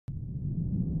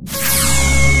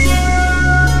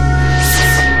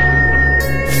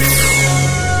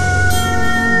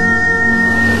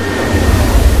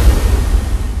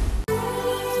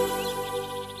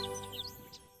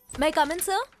May I come in,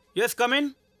 sir? Yes, come in.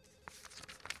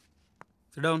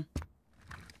 Sit down.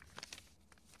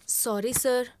 Sorry,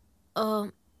 sir.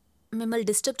 మిమ్మల్ని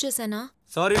disturb చేశానా?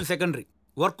 Sorry secondary,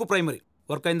 work primary.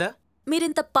 Work అయిందా?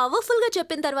 మీరింత పవర్ఫుల్గా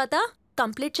చెప్పిన తర్వాత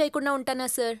కంప్లీట్ చేయకుండా ఉంటానా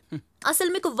సార్? అసలు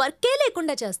మీకు వర్కే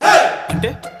లేకుండా చేస్తా.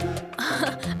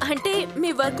 అంటే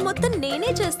మీ వర్క్ మొత్తం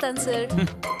నేనే చేస్తాను సార్.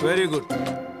 Very good.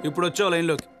 ఇప్పుడు వచ్చావు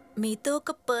లైన్లోకి. మీతో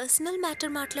ఒక పర్సనల్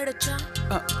మ్యాటర్ మాట్లాడొచ్చా?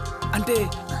 అంటే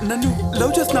నన్ను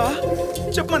లవ్ చేస్తున్నావా?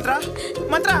 చెప్పు mantra.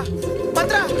 Mantra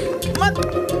mantra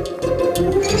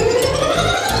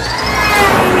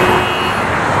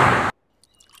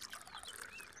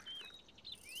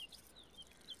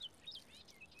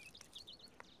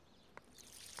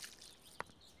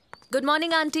good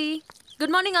morning aunty.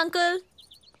 Good morning uncle.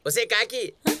 ఒసే కాకి,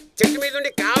 చెట్టు మీద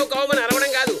ఉండి కావు కావమని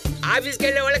అరవడం కాదు, ఆఫీస్కి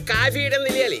వెళ్ళే వాళ్ళకి కాఫీ ఇవ్వడం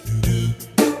తెలియాలి.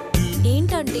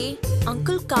 ఏంటండి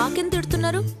అంకుల్ కాకిని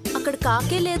తిడుతున్నారు? అక్కడ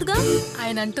కాకే లేదుగా.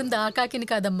 ఆయన అంటుంది ఆ కాకిని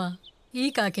కాదమ్మా, ఈ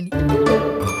కాకిని.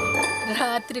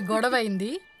 రాత్రి గొడవ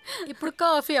అయింది, ఇప్పుడు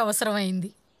కాఫీ అవసరమైంది.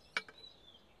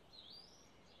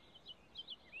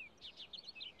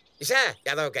 ఇషా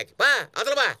యాదవ కాకి బా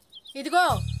అదలు బా. ఇదిగో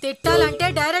తిట్టాలంటే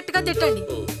డైరెక్ట్ గా తిట్టండి.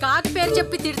 కాకి పేరు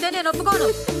చెప్పి తిడితే నేను ఒప్పుకోను.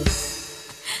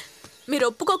 మీరు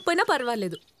ఒప్పుకోకపోయినా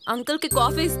పర్వాలేదు, అంకుల్ కి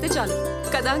కాఫీ ఇస్తే చాలు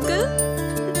కదా అంకుల్?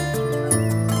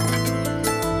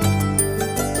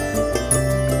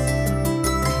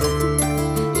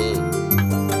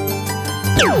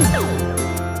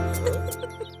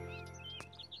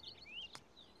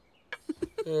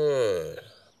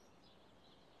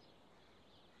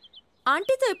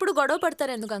 ఆంటీతో ఎప్పుడు గొడవ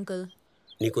పడతారు ఎందుకు అంకుల్?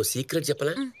 నీకు సీక్రెట్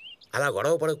చెప్పనా? అలా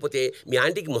గొడవ పడకపోతే మీ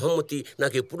ఆంటీకి మొహం మొత్తి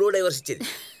నాకు ఎప్పుడో డైవర్స్ ఇచ్చేది.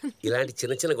 ఇలాంటి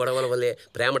చిన్న చిన్న గొడవల వల్లే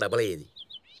ప్రేమ డబల్ అయ్యేది.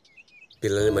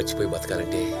 పిల్లల్ని మర్చిపోయి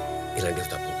బతకాలంటే ఇలాంటివి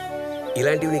తప్పు.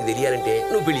 ఇలాంటివి నీకు తెలియాలంటే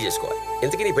నువ్వు పెళ్లి చేసుకోవాలి.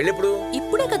 ఎందుకు నీ పెళ్ళి ఎప్పుడు?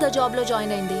 ఇప్పుడే కదా జాబ్ లో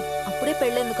జాయిన్ అయింది, అప్పుడే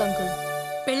పెళ్ళెందుకు అంకుల్?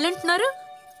 పెళ్ళంటున్నారు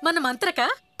మన మంత్రక?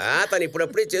 తను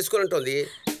ఇప్పుడప్పుడే చేసుకోనంటోంది.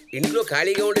 ఇంట్లో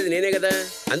ఖాళీగా ఉండేది నేనే కదా,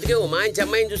 అందుకే ఓ మంచి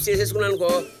అమ్మాయిని చూసి చేసేసుకున్నాను అనుకో,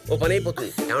 ఓ పని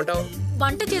అయిపోతుంది. ఏమంటావు?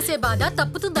 వంట చేసే బాధ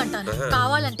తప్పుతుందంటాను.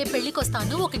 కావాలంటే పెళ్లికి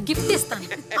వస్తాను, ఒక గిఫ్ట్ ఇస్తాను,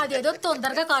 అదేదో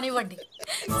తొందరగా కానివ్వండి.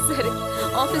 సరే,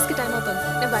 ఆఫీస్ కి టైం అవుతుంది,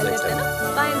 నేను బయలుదేరుతాను.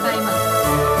 బాయ్ బాయ్ మా.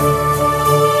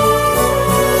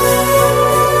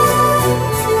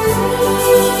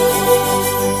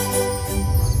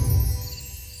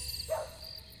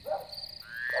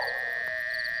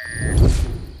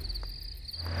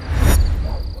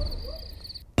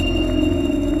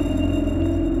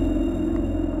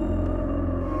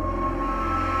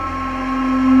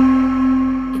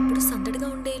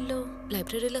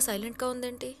 లైబ్రరీలో సైలెంట్గా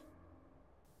ఉందేంటి?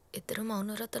 ఇద్దరు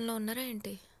మౌనవ్రతంలో ఉన్నారా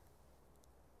ఏంటి?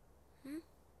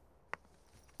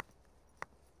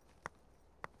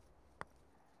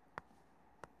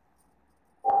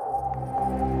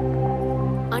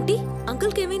 ఆంటీ,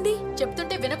 అంకుల్కి ఏమైంది?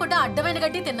 చెప్తుంటే వినకుండా అడ్డమైన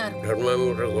గడ్డి తిన్నారు.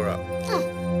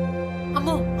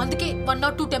 అమ్మో, అందుకే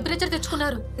 102 టెంపరేచర్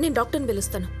తెచ్చుకున్నారు. నేను డాక్టర్ని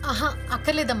పిలుస్తాను. ఆహా,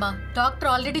 అక్కర్లేదమ్మా,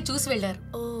 డాక్టర్ ఆల్రెడీ చూసి వెళ్ళారు.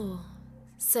 ఓ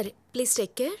సరే, ప్లీజ్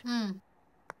టేక్ కేర్.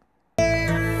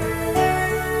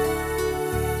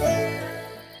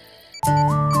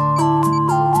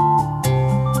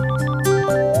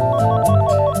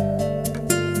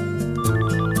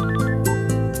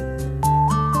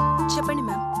 చెప్పండి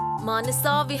ma'am.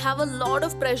 Manasa, we have a lot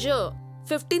of pressure.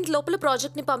 15th లోపల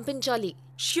ప్రాజెక్ట్ ని పంపించాలి.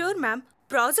 ష్యూర్ మ్యామ్,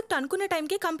 ప్రాజెక్ట్ అనుకున్న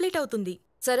టైంకే కంప్లీట్ అవుతుంది.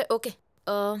 సరే ఓకే,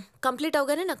 కంప్లీట్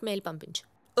అవగానే నాకు మెయిల్ పంపించు.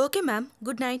 Okay ma'am,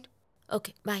 good night.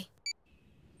 Okay bye.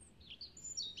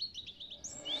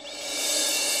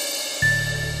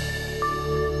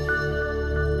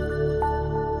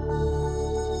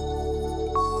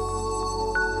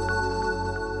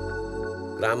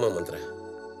 రామ్మా మంత్ర.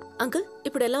 అంకుల్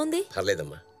ఇప్పుడు ఎలా ఉంది?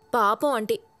 పర్లేదమ్మా. పాపం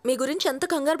ఆంటీ మీ గురించి ఎంత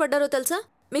కంగారు పడ్డారో తెలుసా?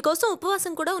 మీకోసం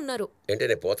ఉపవాసం కూడా ఉన్నారు. ఏంటి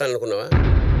నేను పోతాను అనుకున్నావా?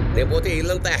 నేను పోతే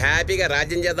ఇల్లంతా హ్యాపీగా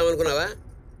రాజ్యం చేద్దాం అనుకున్నావా?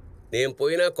 నేను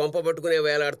పోయినా కొంప పట్టుకునే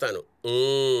వేలాడతాను.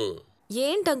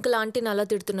 ఏంటి అంకుల్ ఆంటీని అలా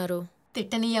తిడుతున్నారు?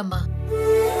 తిట్టనీయమ్మా,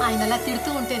 ఆయన అలా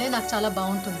తిడుతూ ఉంటేనే నాకు చాలా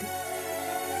బాగుంటుంది.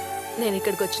 నేను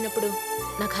ఇక్కడికి వచ్చినప్పుడు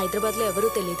నాకు హైదరాబాద్లో ఎవరూ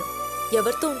తెలియదు,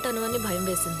 ఎవరితో ఉంటాను అని భయం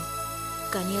వేసింది.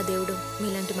 కానీ ఆ దేవుడు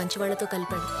మీలాంటి మంచి వాళ్ళతో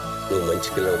కలిపాడు. నువ్వు మంచి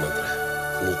పిల్లవు మంత్ర,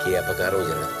 నీకే అపకారం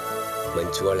జరగదు.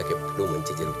 మంచి వాళ్ళకి ఎప్పుడూ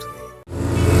మంచి జరుగుతుంది.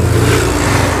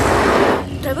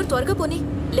 డ్రైవర్ త్వరగా పోనీ,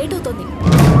 లేట్ అవుతుంది.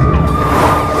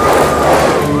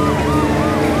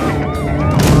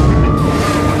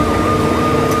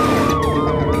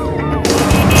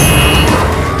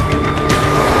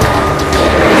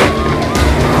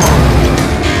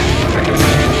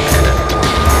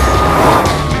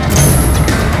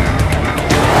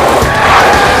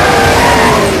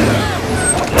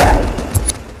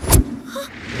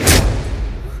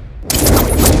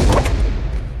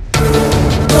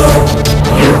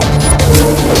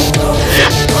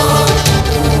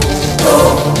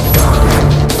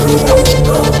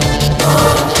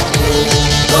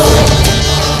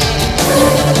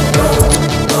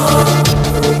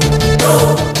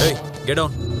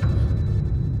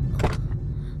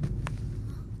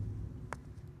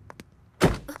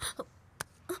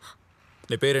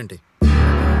 నీ పేరేంటి?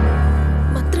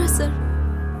 మంత్రా సార్.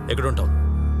 ఎక్కడ ఉంటావు?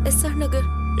 ఎస్ఆర్ నగర్.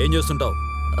 ఏం చేస్తుంటావు?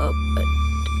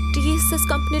 టీఎస్ఎస్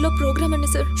కంపెనీలో ప్రోగ్రామ్ అండి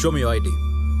sir. Show me ID.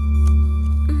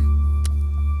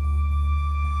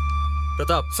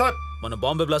 Pratap sir, మన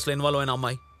బాంబే బ్లాస్ట్ లో ఇన్వాల్వ్ అయిన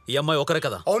అమ్మాయి ఈ అమ్మాయి ఒకరే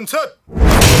కదా? అవును సార్.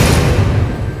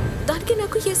 దానికి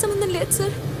నాకు ఏ సంబంధం లేదు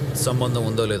సార్. సంబంధం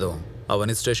ఉందో లేదో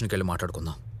అవన్నీ స్టేషన్కి వెళ్ళి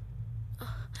మాట్లాడుకుందాం.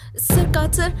 సార్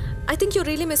కాదు sir, I think you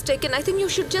really mistaken. I think you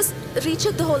should just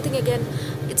recheck the whole thing again.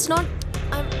 It's not.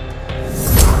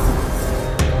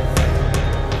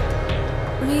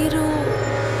 మీరు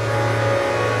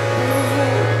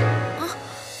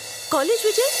college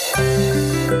Vijay?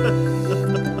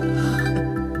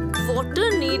 What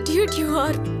an idiot you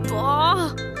are.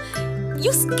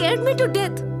 You scared me to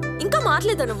death. ఇంకా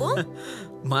మారలేదా నువ్వు?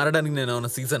 మారడానికి నేను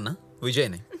ఏమన్నా సీజన్నా?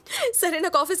 విజయ్ని. సరే,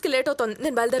 నాకు ఆఫీస్కి లేట్ అవుతుంది,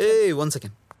 నేను బయలుదేరి. ఏ 1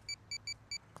 సెకండ్.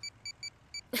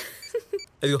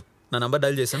 అయ్యో, నా నంబర్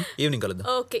డైల్ చేశాను. ఈవినింగ్ కలుద్దాం.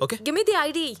 Okay, okay, give me the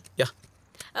ID. Yeah.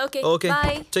 Okay, okay,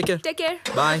 by. Take care. Take care.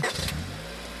 By.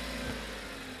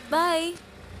 By.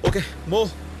 Okay, మో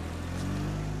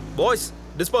బాయ్స్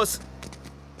డిస్పర్స్.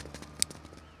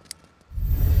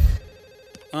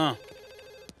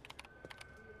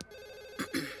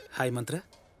 హాయ్ మంత్ర.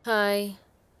 హాయ్.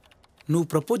 నువ్వు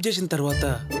ప్రపోజ్ చేసిన తర్వాత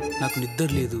నాకు నిద్ర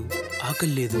లేదు,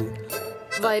 ఆకలి లేదు.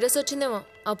 వైరస్ వచ్చిందేమో,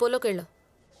 అపోలోకి వెళ్ళు.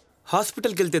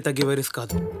 హాస్పిటల్కి వెళ్తే తగ్గే వైరస్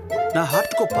కాదు, నా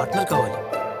హార్ట్కో పార్ట్నర్ కావాలి.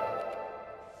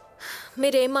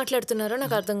 మీరేం మాట్లాడుతున్నారో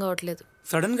నాకు అర్థం కావట్లేదు.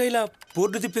 సడన్గా ఇలా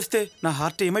బోర్డు తిప్పిస్తే నా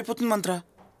హార్ట్ ఏమైపోతుంది మంత్ర?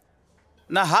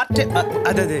 నా హార్ట్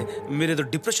అదే మీరేదో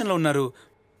డిప్రెషన్లో ఉన్నారు,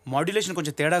 మాడ్యులేషన్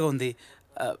కొంచెం తేడాగా ఉంది.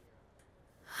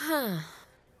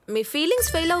 మీ ఫీలింగ్స్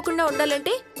ఫెయిల్ అవ్వకుండా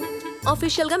ఉండాలంటే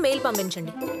ఆఫీషియల్గా మెయిల్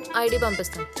పంపించండి, ఐడి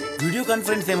పంపిస్తాను. వీడియో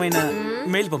కాన్ఫరెన్స్ ఏమైనా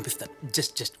మెయిల్ పంపిస్తాను.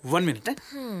 Just 1 minute.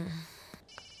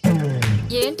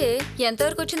 ఏంటి,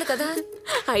 ఎంతవరకు వచ్చింది కదా?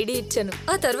 ఐడి ఇచ్చాను,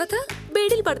 ఆ తర్వాత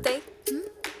బేడీలు పడతాయి.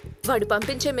 వాడు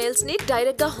పంపించే మెయిల్స్ ని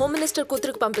డైరెక్ట్ గా హోమ్ మినిస్టర్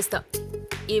కూతురుకు పంపిస్తా.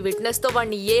 ఈ విట్నెస్ తో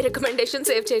వాడిని ఏ రికమెండేషన్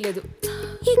సేవ్ చేయలేదు.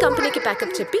 ఈ కంపెనీకి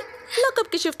ప్యాకప్ చెప్పి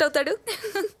లాకప్ కి షిఫ్ట్ అవుతాడు.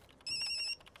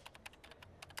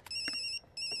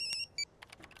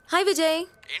 హాయ్ విజయ్.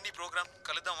 ఏంటి programme,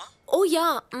 కలుద్దామా? Oh yeah,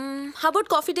 how about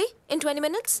coffee day in 20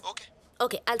 minutes? Okay.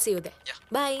 Okay, I'll see you there.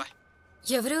 By.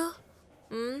 ఎవరు?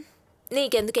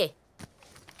 నీకెందుకే?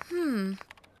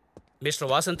 మిస్టర్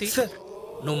వాసంతి,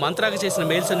 నువ్వు మంత్రాగా చేసిన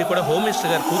మెయిల్స్ అన్ని కూడా హోమ్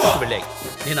మినిస్టర్ గారు కూతురుకు వెళ్ళాయి.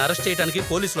 నేను అరెస్ట్ చేయడానికి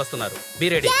పోలీసులు వస్తున్నారు. Be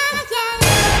ready.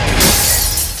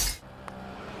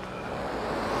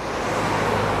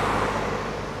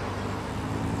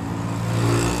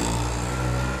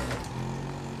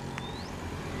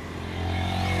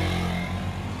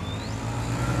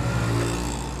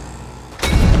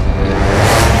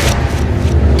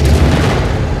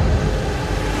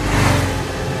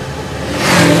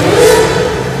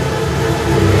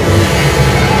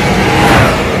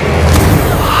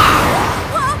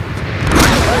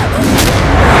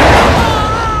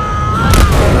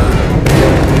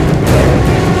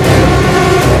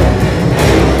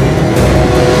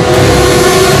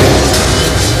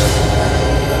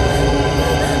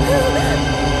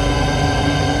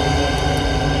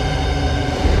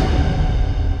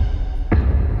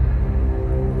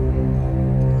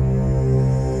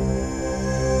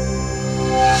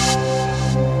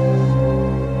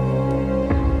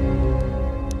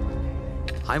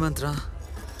 Hi Mantra.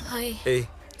 Hi. A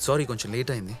sorry, కొంచెం లేట్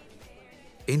అయింది.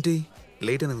 ఏంటి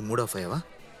లేట్ అనేది మూడ్ ఆఫ్ అయ్యావా?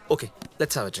 Okay,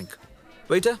 let's have a drink.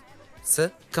 Waiter.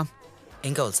 Sir, come.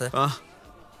 ఏం కావాలి సార్?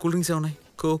 కూల్ డ్రింక్స్ ఏమున్నాయి?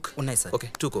 కోక్ ఉన్నాయి sir. Okay,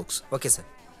 2 cokes. Okay sir.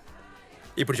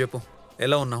 ఇప్పుడు చెప్పు,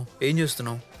 ఎలా ఉన్నావు, ఏం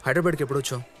చేస్తున్నావు, హైదరాబాద్కి ఎప్పుడు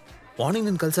వచ్చావు? మార్నింగ్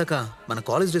నేను కలిసాక మన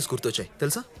కాలేజ్ డేస్ గుర్తొచ్చాయి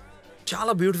తెలుసా?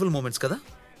 చాలా బ్యూటిఫుల్ మూమెంట్స్ కదా.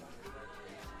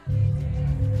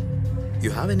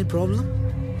 You have any problem?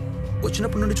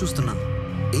 వచ్చినప్పటి నుండి చూస్తున్నాను,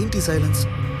 ఏంటి సైలెన్స్?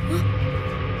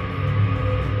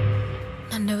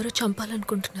 నన్నెవరో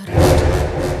చంపాలనుకుంటున్నారు.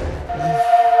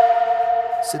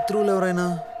 శత్రువులు ఎవరైనా?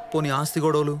 పోనీ ఆస్తి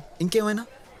గొడవలు ఇంకేమైనా?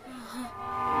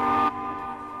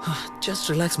 జస్ట్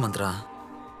రిలాక్స్ మంత్ర.